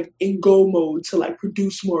not like in go mode to like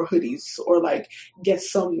produce more hoodies or like get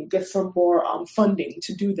some more funding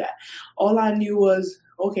to do that. All I knew was,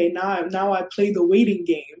 okay, now I play the waiting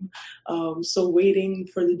game. So waiting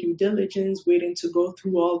for the due diligence, waiting to go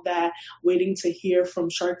through all that, waiting to hear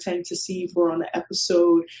from Shark Tank to see if we're on the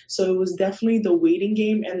episode. So it was definitely the waiting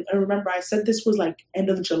game. And remember, I said this was like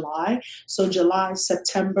end of July. So July,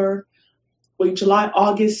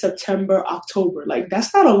 August, September, October. Like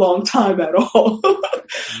that's not a long time at all.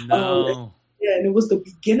 No. Yeah, and it was the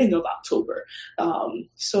beginning of October.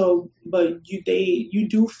 But you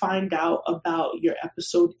do find out about your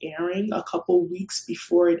episode airing a couple weeks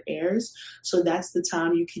before it airs. So that's the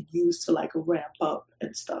time you could use to like ramp up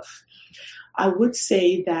and stuff. I would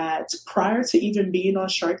say that prior to even being on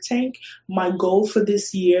Shark Tank, my goal for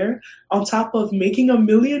this year, on top of making $1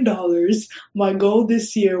 million, my goal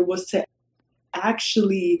this year was to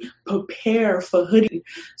actually prepare for hoodie.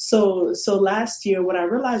 So last year what I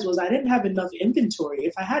realized was I didn't have enough inventory.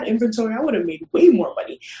 If I had inventory, I would have made way more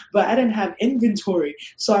money, but I didn't have inventory.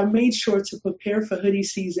 So I made sure to prepare for hoodie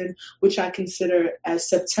season, which I consider as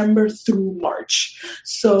September through March.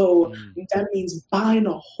 So that means buying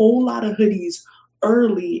a whole lot of hoodies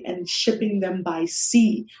early and shipping them by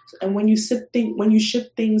sea. And when you ship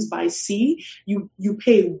things by sea, you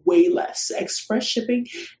pay way less. Express shipping,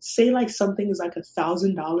 say like something is like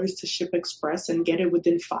 $1,000 to ship express and get it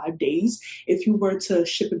within 5 days. If you were to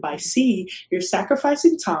ship it by sea, you're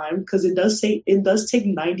sacrificing time because it does take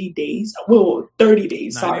 90 days. Well, 30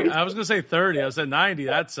 days. 90, sorry. I was gonna say 30. I said 90.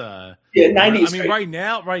 That's 90. I mean, right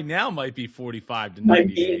now might be 45 to 90 might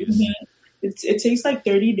be. days. Mm-hmm. It takes like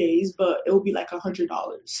 30 days, but it'll be like $100.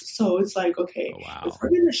 So it's like, okay, if we're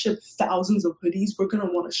going to ship thousands of hoodies, we're going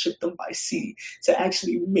to want to ship them by sea to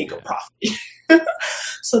actually make a profit.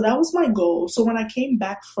 So that was my goal. So when I came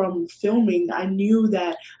back from filming, I knew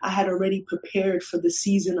that I had already prepared for the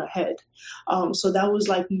season ahead. So that was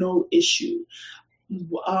like no issue.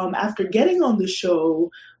 After getting on the show,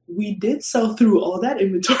 we did sell through all that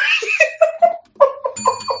inventory.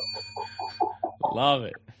 Love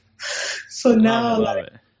it. So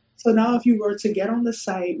now, if you were to get on the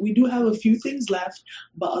site, we do have a few things left,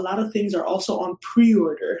 but a lot of things are also on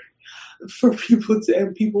pre-order for people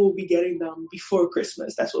and people will be getting them before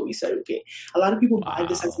Christmas. That's what we said. Okay, a lot of people buy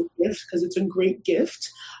this as a gift because it's a great gift.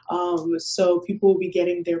 So people will be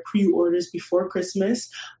getting their pre-orders before Christmas,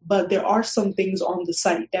 but there are some things on the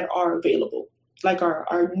site that are available, like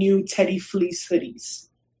our new Teddy Fleece hoodies.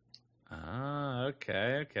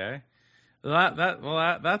 Okay.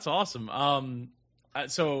 That's awesome.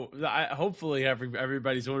 So hopefully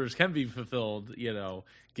everybody's orders can be fulfilled,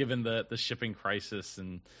 given the shipping crisis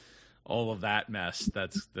and all of that mess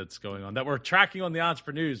that's going on that we're tracking on the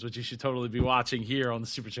Entrepreneurs, which you should totally be watching here on the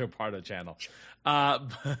Super Joe Pardo channel. Oh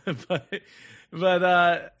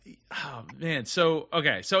man. So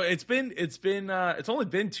it's only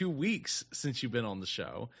been 2 weeks since you've been on the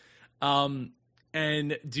show.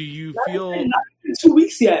 And do you feel not been 2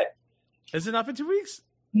 weeks yet? Has it not been 2 weeks?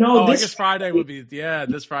 No, I guess Friday would be. Yeah,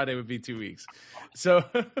 this Friday would be 2 weeks. So,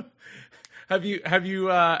 have you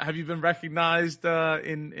been recognized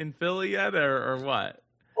in Philly yet, or what?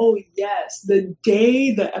 Oh yes, the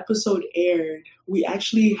day the episode aired, we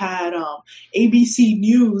actually had ABC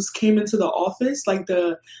News came into the office.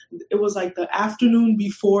 It was like the afternoon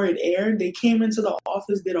before it aired. They came into the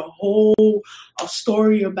office, did a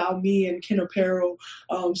story about me and Kane Apparel.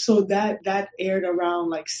 So that aired around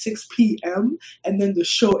like 6 p.m. and then the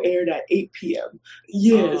show aired at 8 p.m.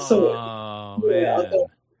 Yeah. Man.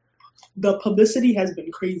 The publicity has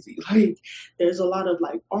been crazy. Like, there's a lot of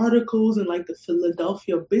like articles in like the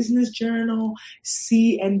Philadelphia Business Journal.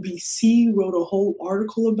 CNBC wrote a whole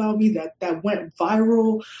article about me that went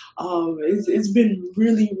viral. It's been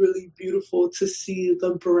really, really beautiful to see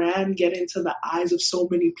the brand get into the eyes of so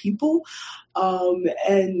many people.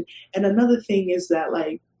 And another thing is that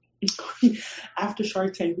like, after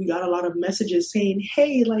Shark Tank, we got a lot of messages saying,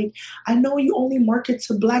 hey, like, I know you only market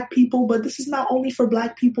to Black people, but this is not only for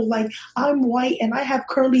Black people. Like, I'm white and I have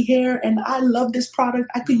curly hair and I love this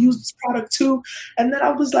product. I could use this product too. And then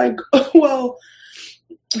I was like, well,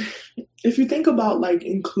 if you think about like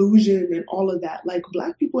inclusion and all of that, like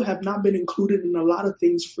Black people have not been included in a lot of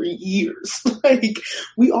things for years. Like,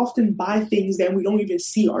 we often buy things that we don't even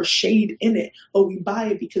see our shade in it, but we buy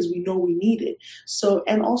it because we know we need it. So,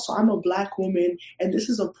 and also I'm a Black woman and this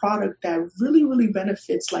is a product that really, really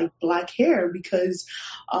benefits like Black hair because,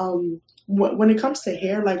 when it comes to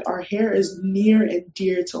hair, like our hair is near and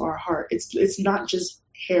dear to our heart. It's not just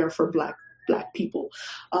hair for Black people.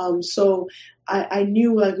 So I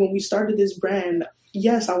knew like when we started this brand,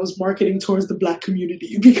 yes, I was marketing towards the Black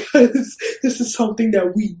community because this is something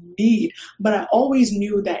that we need. But I always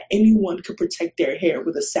knew that anyone could protect their hair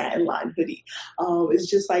with a satin line hoodie. It's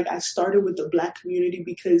just like I started with the Black community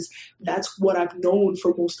because that's what I've known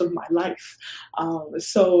for most of my life.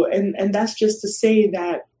 So that's just to say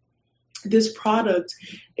that this product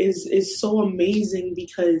is so amazing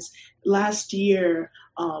because last year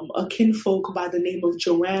a kinfolk by the name of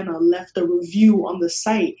Joanna left a review on the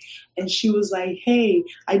site, and she was like, "Hey,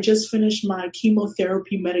 I just finished my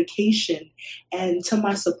chemotherapy medication, and to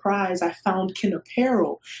my surprise, I found Kin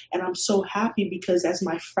Apparel, and I'm so happy because as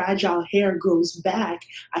my fragile hair grows back,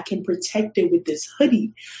 I can protect it with this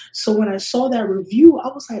hoodie." So when I saw that review,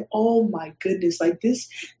 I was like, "Oh my goodness! Like this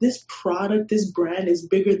product, this brand is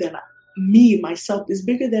bigger than me, myself, is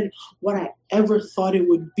bigger than what I ever thought it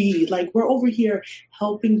would be." Like, we're over here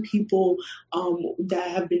helping people that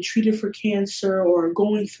have been treated for cancer or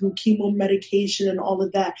going through chemo medication and all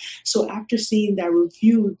of that. So after seeing that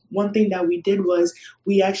review, one thing that we did was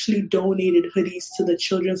we actually donated hoodies to the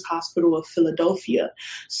Children's Hospital of Philadelphia.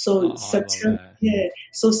 So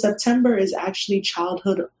September is actually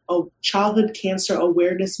Childhood Cancer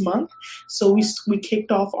Awareness Month. So we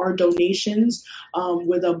kicked off our donations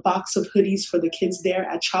with a box of hoodies for the kids there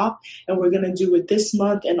at CHOP, and we're going to do it this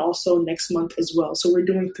month and also next month as well. So we're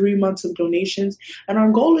doing 3 months of donations, and our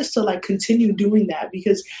goal is to like continue doing that,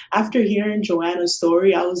 because after hearing Joanna's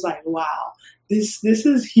story, I was like, wow, this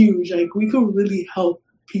is huge. Like, we could really help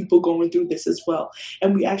people going through this as well.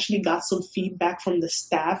 And we actually got some feedback from the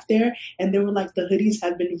staff there, and they were like, the hoodies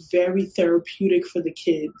have been very therapeutic for the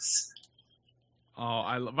kids.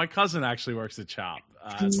 Oh, my cousin actually works at CHOP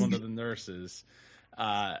as one of the nurses.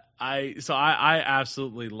 I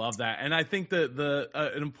absolutely love that. And I think that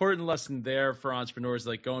an important lesson there for entrepreneurs,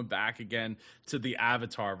 like going back again to the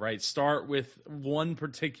avatar, right? Start with one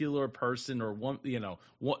particular person, or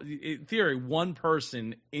in theory, one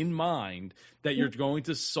person in mind that you're going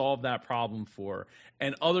to solve that problem for,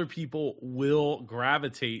 and other people will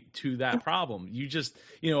gravitate to that problem. You just,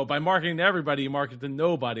 by marketing to everybody, you market to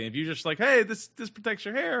nobody. If you're just like, hey, this protects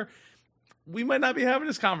your hair, we might not be having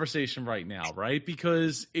this conversation right now, right?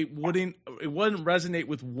 Because it wouldn't resonate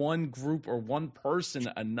with one group or one person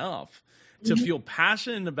enough to feel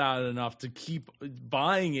passionate about it enough to keep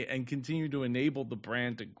buying it and continue to enable the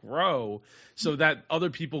brand to grow, so that other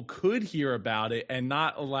people could hear about it and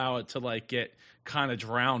not allow it to like get kind of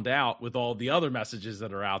drowned out with all the other messages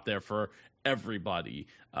that are out there for everybody.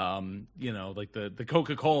 Like the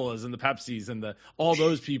Coca-Colas and the Pepsis and all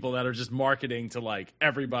those people that are just marketing to like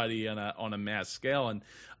everybody on a mass scale. And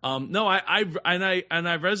I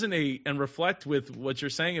resonate and reflect with what you're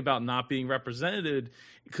saying about not being represented,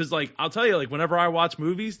 because like I'll tell you, like whenever I watch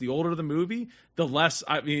movies, the older the movie, the less,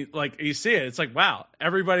 I mean, like you see it, it's like, wow,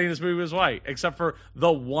 everybody in this movie was white except for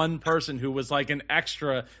the one person who was like an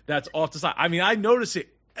extra that's off the side. I mean, I notice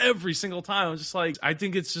it every single time. I'm just like, I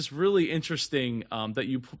think it's just really interesting that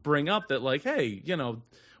you bring up that, like, hey,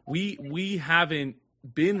 we haven't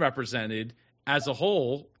been represented as a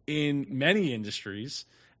whole in many industries,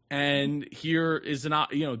 and here is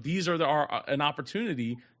these are an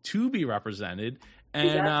opportunity to be represented,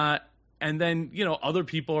 and then other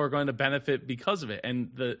people are going to benefit because of it. And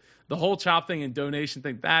the whole CHOP thing and donation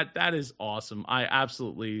thing, that is awesome. I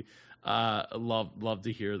absolutely love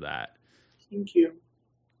to hear that. Thank you.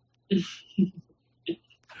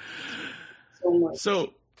 So much.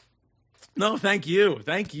 No, thank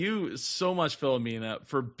you so much, Philomina,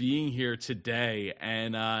 for being here today.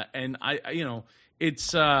 And I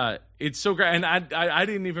it's so great. And I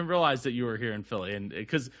didn't even realize that you were here in Philly, and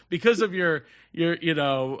because of your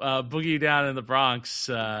Boogie Down in the Bronx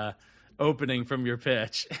opening from your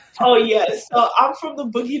pitch. Oh yes, so I'm from the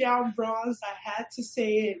Boogie Down Bronx. I had to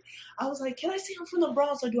say it. I was like, can I say I'm from the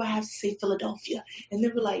Bronx, or do I have to say Philadelphia? And they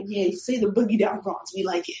were like, yeah, you say the Boogie Down Bronx. We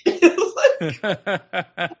like it.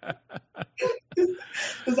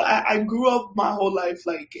 Because I grew up my whole life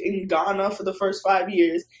like in Ghana for the first 5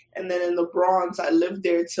 years, and then in the Bronx I lived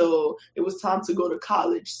there till it was time to go to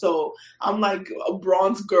college. So I'm like a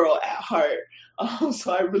Bronx girl at heart.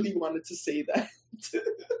 So I really wanted to say that.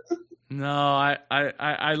 No,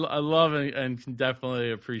 I love it and can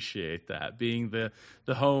definitely appreciate that. Being the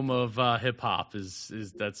home of hip hop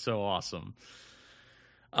is that's so awesome.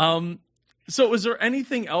 So is there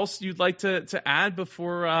anything else you'd like to add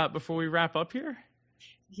before we wrap up here?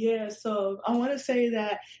 Yeah, so I want to say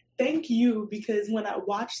that thank you, because when I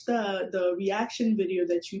watched the reaction video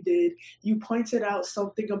that you did, you pointed out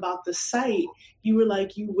something about the site. You were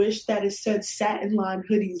like, you wish that it said satin line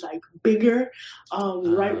hoodies like bigger,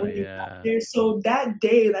 right when you got there. So that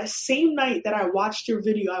day, that same night that I watched your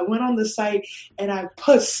video, I went on the site and I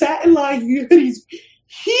put satin line hoodies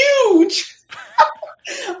huge.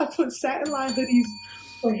 I put satin line hoodies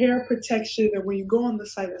for hair protection, and when you go on the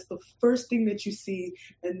site, that's the first thing that you see,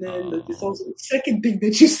 and then it's also the second thing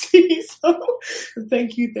that you see. So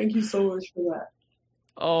thank you so much for that.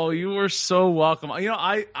 Oh, you were so welcome.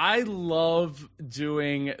 I love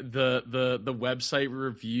doing the website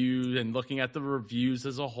review and looking at the reviews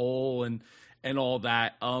as a whole and all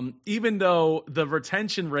that. Even though the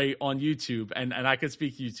retention rate on YouTube, and I could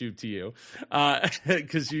speak YouTube to you,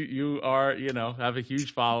 because you are, have a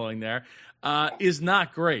huge following there, is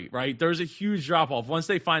not great, right? There's a huge drop off. Once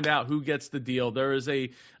they find out who gets the deal, there is a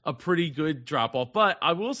pretty good drop off. But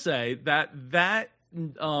I will say that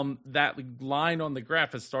line on the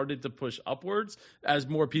graph has started to push upwards as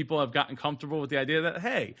more people have gotten comfortable with the idea that,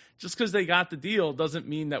 hey, just because they got the deal doesn't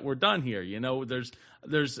mean that we're done here.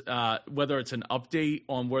 There's whether it's an update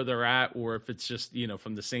on where they're at, or if it's just,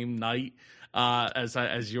 from the same night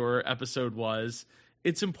as your episode was.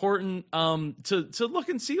 It's important to look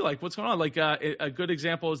and see like what's going on. Like a good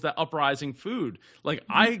example is that Uprising Food. Like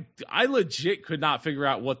I legit could not figure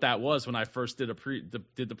out what that was when I first did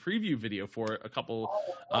did the preview video for it a couple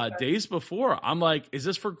days before. I'm like, is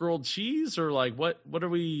this for grilled cheese or like what are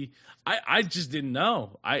we? I just didn't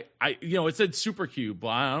know. It said Super Cube, but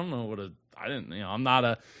I don't know I didn't, I'm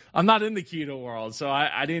not in the keto world, so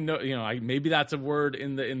I didn't know. Maybe that's a word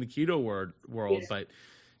in the keto world, yes. But.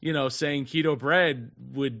 Saying keto bread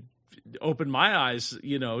would open my eyes,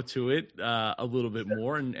 to it a little bit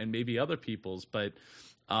more, and maybe other people's. But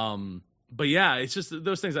yeah, it's just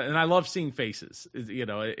those things, and I love seeing faces.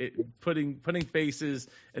 Putting faces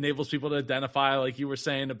enables people to identify, like you were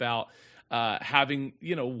saying about having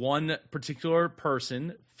one particular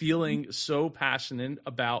person feeling so passionate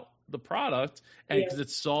about the product, and because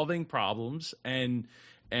it's solving problems and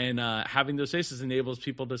having those faces enables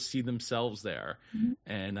people to see themselves there. Mm-hmm.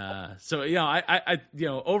 And so,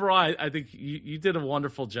 overall, I think you did a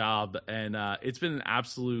wonderful job, and it's been an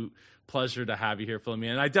absolute pleasure to have you here,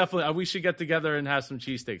 Philomina. And we should get together and have some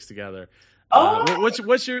cheesesteaks together. What's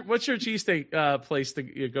your cheesesteak place,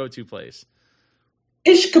 your go-to place?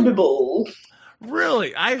 Ishkabibble.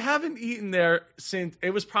 Really? I haven't eaten there since it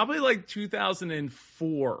was probably like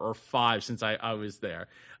 2004 or 5 since I was there.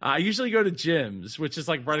 I usually go to Jim's, which is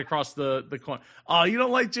like right across the corner. Oh, you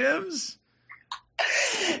don't like Jim's?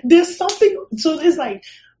 There's something. So it's like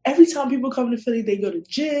every time people come to Philly, they go to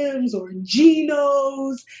Jim's or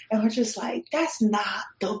Geno's, and we're just like, that's not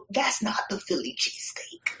the Philly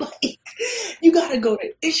cheesesteak. Like, you gotta go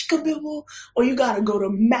to Ishkabibble or you gotta go to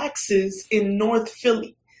Max's in North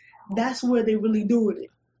Philly. That's where they really doing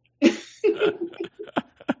it.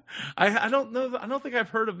 I don't know. I don't think I've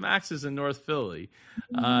heard of Max's in North Philly.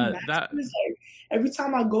 That is like, every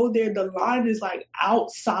time I go there, the line is like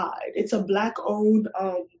outside. It's a Black-owned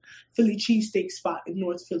Philly cheesesteak spot in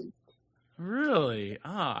North Philly. Really?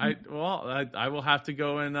 I will have to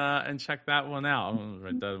go and check that one out. I'm gonna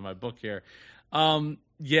write that in my book here.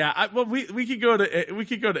 Yeah. We could go to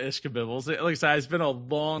Ishkabibbles. Like I said, it's been a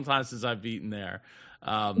long time since I've eaten there.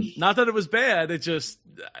 Not that it was bad. It just,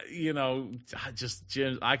 just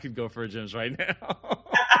Jim's. I could go for a Jim's right now.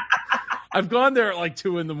 I've gone there at like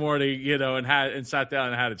 2 a.m, and sat down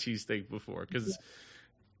and had a cheesesteak before because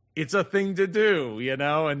it's a thing to do,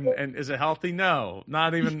 and is it healthy? No,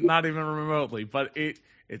 not even remotely, but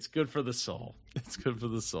it's good for the soul. It's good for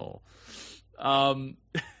the soul.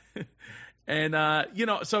 And,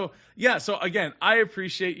 so again, I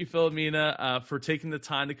appreciate you, Philomina, for taking the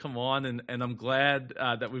time to come on, and I'm glad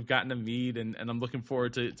that we've gotten to meet, and I'm looking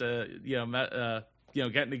forward to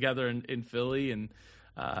getting together in Philly and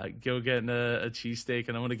go getting a cheesesteak,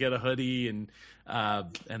 and I want to get a hoodie and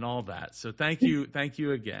all that. So thank you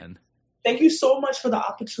again. Thank you so much for the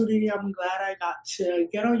opportunity. I'm glad I got to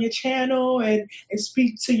get on your channel and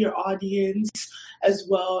speak to your audience as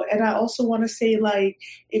well. And I also want to say, like,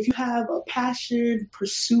 if you have a passion,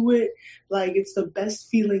 pursue it. Like, it's the best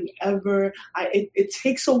feeling ever. It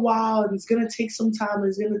takes a while, and it's going to take some time.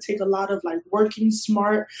 It's going to take a lot of, like, working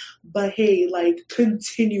smart. But, hey, like,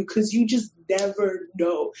 continue, because you just never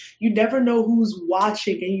know. You never know who's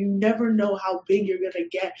watching, and you never know how big you're going to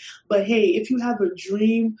get. But, hey, if you have a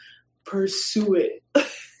dream, pursue it.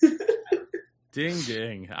 Ding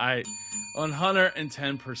ding.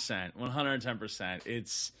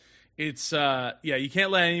 110%. It's you can't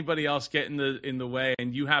let anybody else get in the way,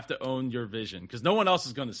 and you have to own your vision because no one else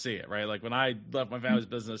is going to see it, right? Like when I left my family's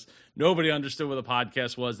business, nobody understood what a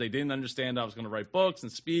podcast was. They didn't understand I was going to write books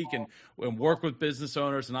and speak and work with business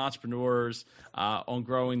owners and entrepreneurs on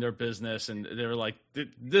growing their business, and they were like,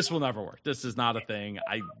 this will never work. This is not a thing.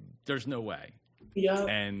 There's no way. Yeah.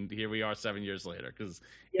 And here we are 7 years later because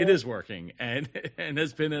it is working, and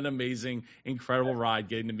it's been an amazing, incredible ride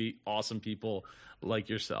getting to meet awesome people like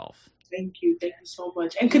yourself. Thank you so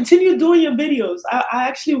much, and continue doing your videos. I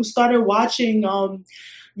actually started watching.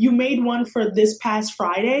 You made one for this past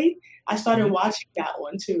Friday. I started Mhm. watching that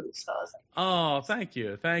one too. So I was like, Oh, thank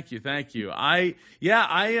you. I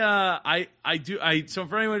do. So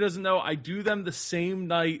for anyone who doesn't know, I do them the same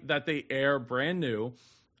night that they air brand new.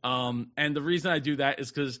 And the reason I do that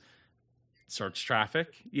is because search traffic,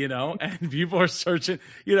 and people are searching,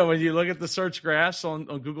 when you look at the search graphs on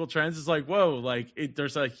Google Trends, it's like, whoa,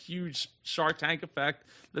 there's a huge Shark Tank effect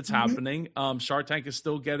that's mhm, happening. Shark Tank is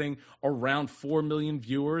still getting around 4 million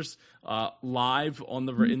viewers live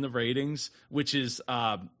in the ratings, which is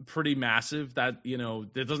pretty massive. That,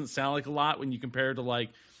 that doesn't sound like a lot when you compare to like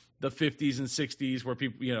the 50s and 60s where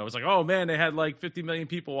people, it's like, oh man, they had like 50 million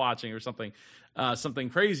people watching or something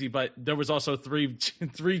crazy. But there was also three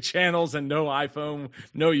channels and no iPhone,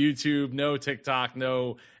 no YouTube, no TikTok,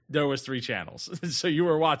 there was three channels. So you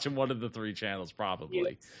were watching one of the three channels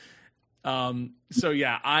probably. yes. So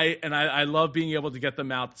yeah, I love being able to get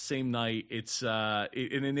them out the same night. It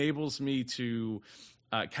enables me to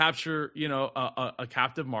capture, a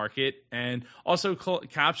captive market, and also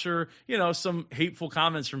capture, some hateful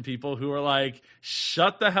comments from people who are like,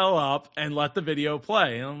 shut the hell up and let the video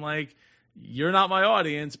play. And I'm like, you're not my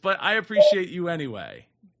audience, but I appreciate you anyway.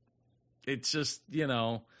 It's just,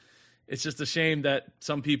 it's just a shame that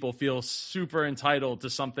some people feel super entitled to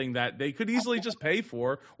something that they could easily just pay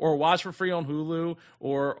for or watch for free on Hulu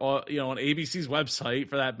or on ABC's website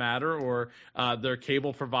for that matter, or their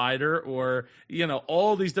cable provider, or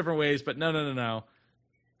all these different ways. But no.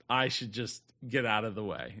 I should just get out of the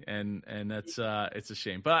way, and that's it's a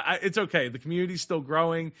shame, but it's okay. The community's still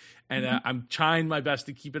growing, and Mhm. I'm trying my best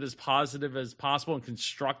to keep it as positive as possible and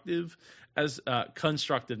constructive,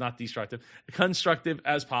 not destructive, constructive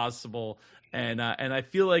as possible. And I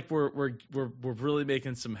feel like we're really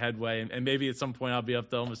making some headway, and maybe at some point I'll be up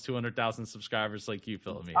to almost 200,000 subscribers like you,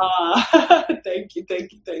 Philomina. Thank you,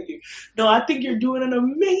 thank you, thank you. No, I think you're doing an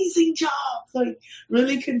amazing job. Like,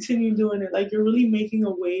 really continue doing it. Like, you're really making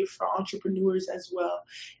a way for entrepreneurs as well.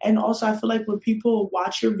 And also, I feel like when people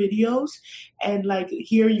watch your videos and like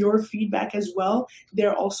hear your feedback as well,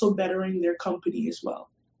 they're also bettering their company as well.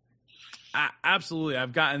 Absolutely,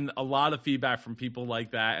 I've gotten a lot of feedback from people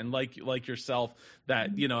like that, and like yourself,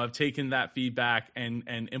 that have taken that feedback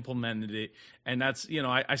and implemented it. And that's,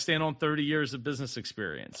 I stand on 30 years of business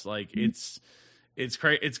experience. Like, it's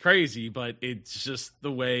crazy, but it's just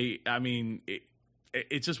the way. I mean,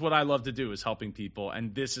 it's just what I love to do, is helping people,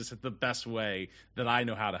 and this is the best way that I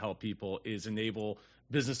know how to help people, is enable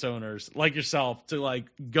business owners like yourself to like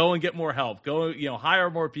go and get more help, go, hire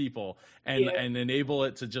more people, and Yeah. enable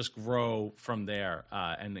it to just grow from there,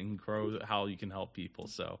 and grow how you can help people.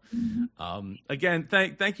 So Mhm. again,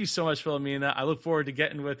 thank you so much, Philomina. I look forward to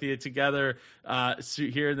getting with you together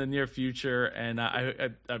here in the near future. And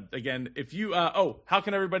again, if you how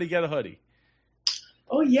can everybody get a hoodie?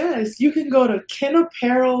 Oh, yes. You can go to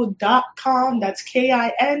kinapparel.com. That's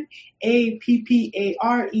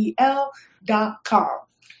KINAPPAREL.com.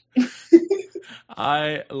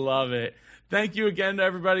 I love it. Thank you again to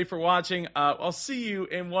everybody for watching. I'll see you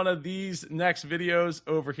in one of these next videos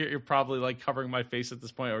over here. You're probably like covering my face at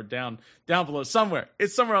this point, or down below somewhere.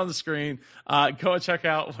 It's somewhere on the screen. Go and check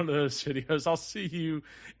out one of those videos. I'll see you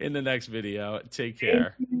in the next video. Take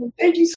care. Thank you